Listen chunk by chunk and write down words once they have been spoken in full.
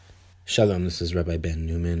Shalom, this is Rabbi Ben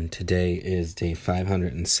Newman. Today is day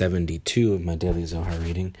 572 of my daily Zohar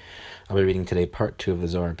reading. I'll be reading today part 2 of the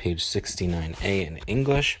Zohar, page 69a in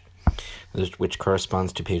English, which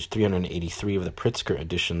corresponds to page 383 of the Pritzker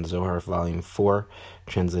edition, Zohar volume 4,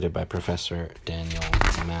 translated by Professor Daniel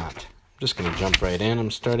Matt. I'm just going to jump right in.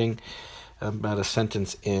 I'm starting about a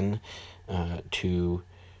sentence in to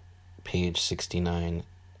page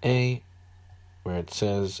 69a, where it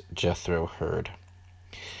says, Jethro heard.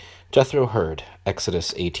 Jethro heard,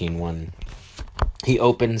 Exodus 18:1. He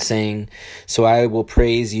opened, saying, "So I will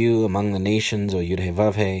praise you among the nations, O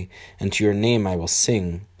Yud-Heh-Vav-Heh, and to your name I will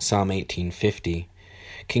sing." Psalm 18:50.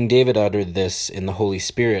 King David uttered this in the Holy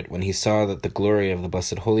Spirit when he saw that the glory of the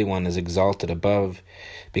Blessed Holy One is exalted above,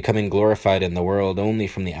 becoming glorified in the world only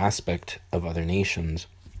from the aspect of other nations.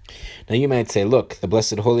 Now you might say, look, the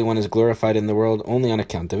Blessed Holy One is glorified in the world only on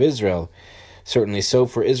account of Israel. Certainly so,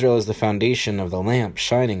 for Israel is the foundation of the lamp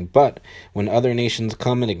shining, but when other nations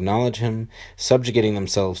come and acknowledge him, subjugating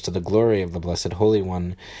themselves to the glory of the Blessed Holy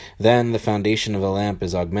One, then the foundation of the lamp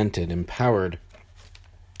is augmented, empowered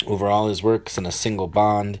over all his works in a single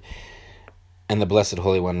bond, and the Blessed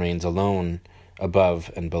Holy One reigns alone,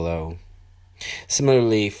 above and below.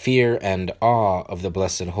 Similarly, fear and awe of the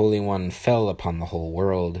Blessed Holy One fell upon the whole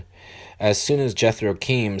world. As soon as Jethro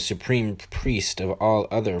came, supreme priest of all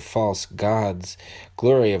other false gods,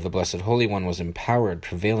 glory of the Blessed Holy One was empowered,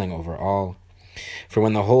 prevailing over all. For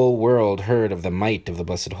when the whole world heard of the might of the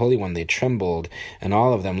Blessed Holy One, they trembled, and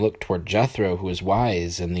all of them looked toward Jethro, who was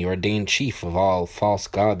wise and the ordained chief of all false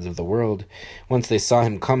gods of the world. Once they saw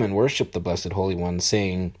him come and worship the Blessed Holy One,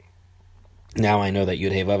 saying, "Now I know that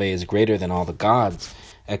Yud-Heh-Vav-Heh is greater than all the gods,"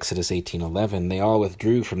 Exodus 18:11, they all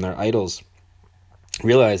withdrew from their idols,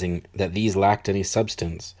 realizing that these lacked any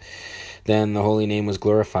substance. Then the holy name was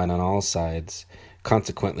glorified on all sides.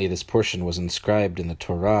 Consequently, this portion was inscribed in the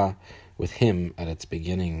Torah with him at its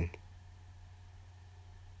beginning.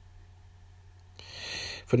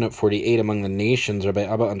 Footnote 48, among the nations, Rabbi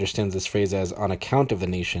Abba understands this phrase as on account of the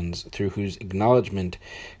nations, through whose acknowledgement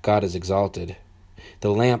God is exalted.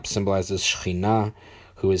 The lamp symbolizes Shekhinah,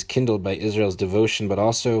 who is kindled by Israel's devotion, but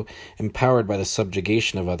also empowered by the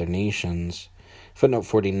subjugation of other nations. Footnote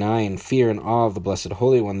 49, fear and awe of the Blessed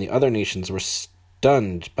Holy One, the other nations were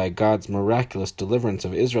stunned by God's miraculous deliverance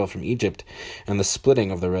of Israel from Egypt and the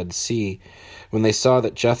splitting of the Red Sea. When they saw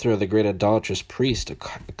that Jethro, the great idolatrous priest,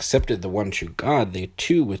 accepted the one true God, they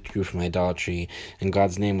too withdrew from idolatry, and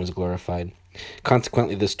God's name was glorified.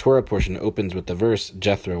 Consequently, this Torah portion opens with the verse,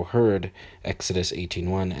 Jethro heard, Exodus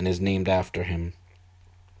 18:1, and is named after him.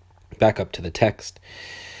 Back up to the text.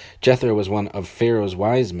 Jethro was one of Pharaoh's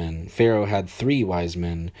wise men. Pharaoh had 3 wise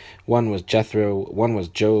men. One was Jethro, one was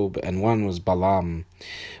Job, and one was Balaam.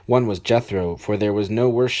 One was Jethro, for there was no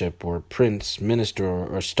worship, or prince, minister,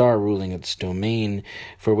 or star ruling its domain,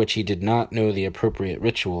 for which he did not know the appropriate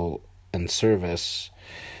ritual and service.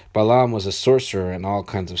 Balaam was a sorcerer in all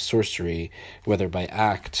kinds of sorcery, whether by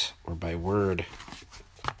act or by word.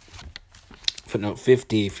 Footnote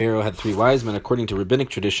 50, Pharaoh had 3 wise men. According to rabbinic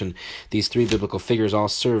tradition, these 3 biblical figures all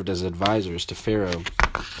served as advisors to Pharaoh.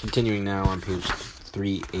 Continuing now on page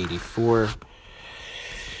 384.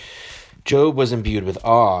 Job was imbued with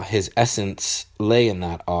awe. His essence lay in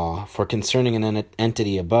that awe. For concerning an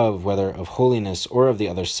entity above, whether of holiness or of the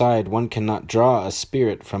other side, one cannot draw a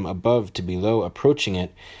spirit from above to below, approaching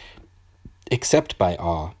it, except by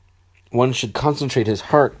awe. One should concentrate his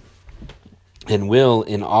heart and will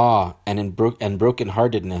in awe and in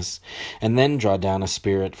brokenheartedness, and then draw down a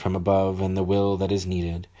spirit from above and the will that is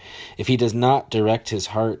needed. If he does not direct his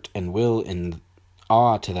heart and will in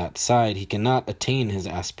awe to that side, he cannot attain his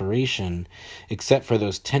aspiration, except for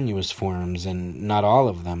those tenuous forms, and not all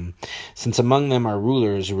of them, since among them are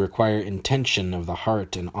rulers who require intention of the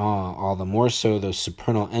heart and awe, all the more so those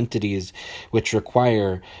supernal entities which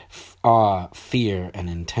require awe, fear,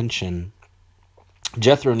 and intention.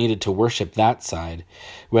 Jethro needed to worship that side,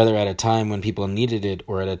 whether at a time when people needed it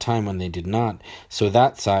or at a time when they did not, so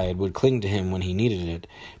that side would cling to him when he needed it.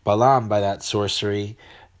 Balaam, by that sorcery,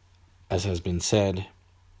 as has been said.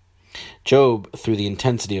 Job, through the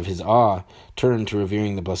intensity of his awe, turned to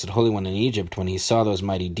revering the Blessed Holy One in Egypt when he saw those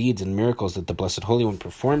mighty deeds and miracles that the Blessed Holy One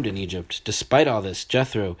performed in Egypt. Despite all this,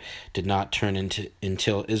 Jethro did not turn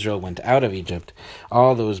until Israel went out of Egypt.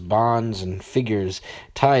 All those bonds and figures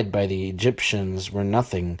tied by the Egyptians were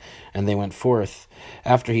nothing, and they went forth.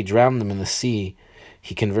 After he drowned them in the sea,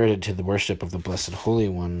 he converted to the worship of the Blessed Holy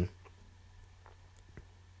One.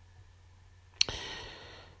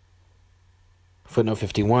 Footnote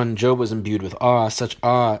 51, Job was imbued with awe. Such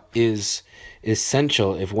awe is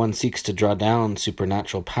essential if one seeks to draw down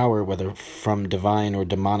supernatural power, whether from divine or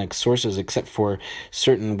demonic sources, except for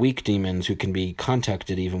certain weak demons who can be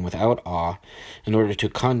contacted even without awe. In order to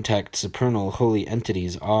contact supernal holy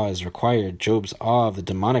entities, awe is required. Job's awe of the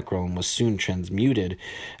demonic realm was soon transmuted,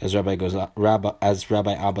 as Rabbi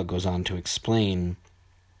Abba goes on to explain.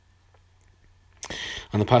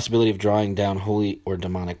 On the possibility of drawing down holy or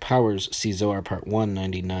demonic powers, see Zohar Part 1,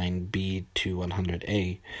 99b to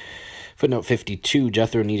 100a. Footnote 52,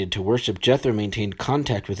 Jethro needed to worship. Jethro maintained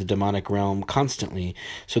contact with the demonic realm constantly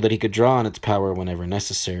so that he could draw on its power whenever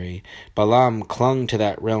necessary. Balaam clung to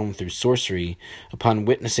that realm through sorcery. Upon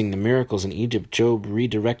witnessing the miracles in Egypt, Job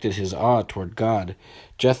redirected his awe toward God.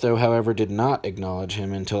 Jethro, however, did not acknowledge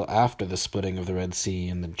him until after the splitting of the Red Sea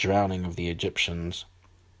and the drowning of the Egyptians.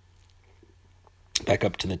 Back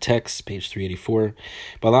up to the text, page 384.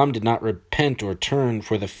 Balaam did not repent or turn,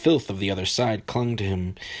 for the filth of the other side clung to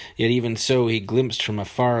him. Yet even so he glimpsed from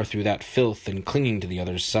afar through that filth and clinging to the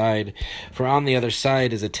other side. For on the other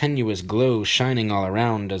side is a tenuous glow shining all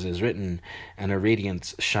around, as is written, and a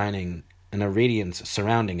radiance surrounding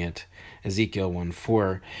it. Ezekiel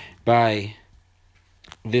 1:4. By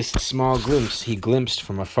this small glimpse he glimpsed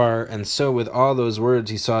from afar, and so with all those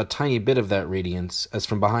words he saw a tiny bit of that radiance, as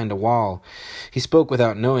from behind a wall. He spoke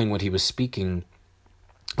without knowing what he was speaking,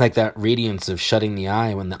 like that radiance of shutting the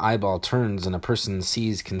eye when the eyeball turns and a person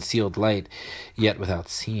sees concealed light, yet without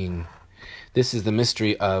seeing. This is the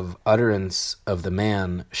mystery of utterance of the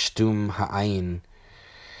man, shtum ha'ayin,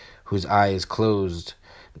 whose eye is closed.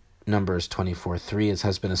 Numbers 24:3, as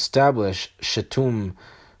has been established, shatum,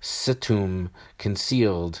 situm,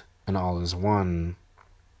 concealed, and all is one.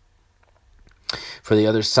 For the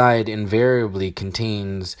other side invariably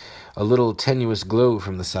contains a little tenuous glow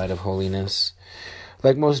from the side of holiness.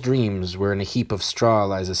 Like most dreams, where in a heap of straw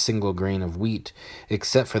lies a single grain of wheat,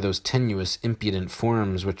 except for those tenuous, impudent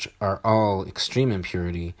forms which are all extreme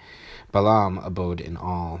impurity, Balaam abode in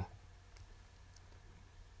all.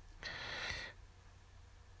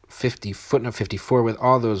 Footnote 54, with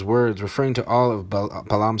all those words, referring to all of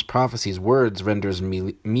Balaam's prophecies, words renders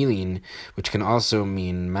milin, which can also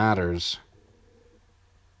mean matters.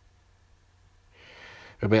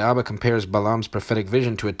 Rabbi Abba compares Balaam's prophetic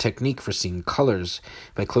vision to a technique for seeing colors.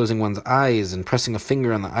 By closing one's eyes and pressing a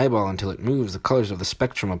finger on the eyeball until it moves, the colors of the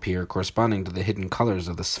spectrum appear, corresponding to the hidden colors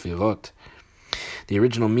of the Sfirot. The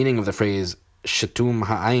original meaning of the phrase Shatum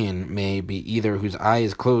ha'ayin may be either whose eye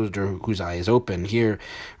is closed or whose eye is open. Here,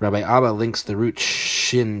 Rabbi Abba links the root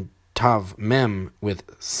shin tav mem with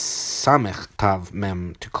samech tav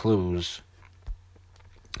mem to close.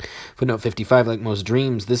 Footnote 55, like most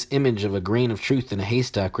dreams, this image of a grain of truth in a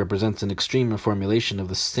haystack represents an extreme reformulation of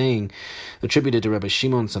the saying attributed to Rabbi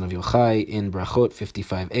Shimon, son of Yochai, in Brachot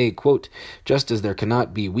 55a, quote, just as there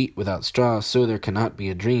cannot be wheat without straw, so there cannot be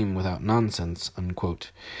a dream without nonsense,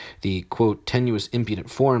 unquote. The, quote, tenuous impudent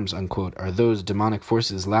forms, unquote, are those demonic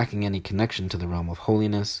forces lacking any connection to the realm of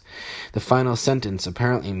holiness. The final sentence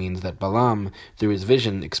apparently means that Balaam, through his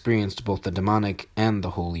vision, experienced both the demonic and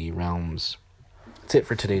the holy realms. That's it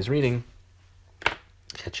for today's reading.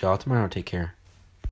 Catch you all tomorrow. Take care.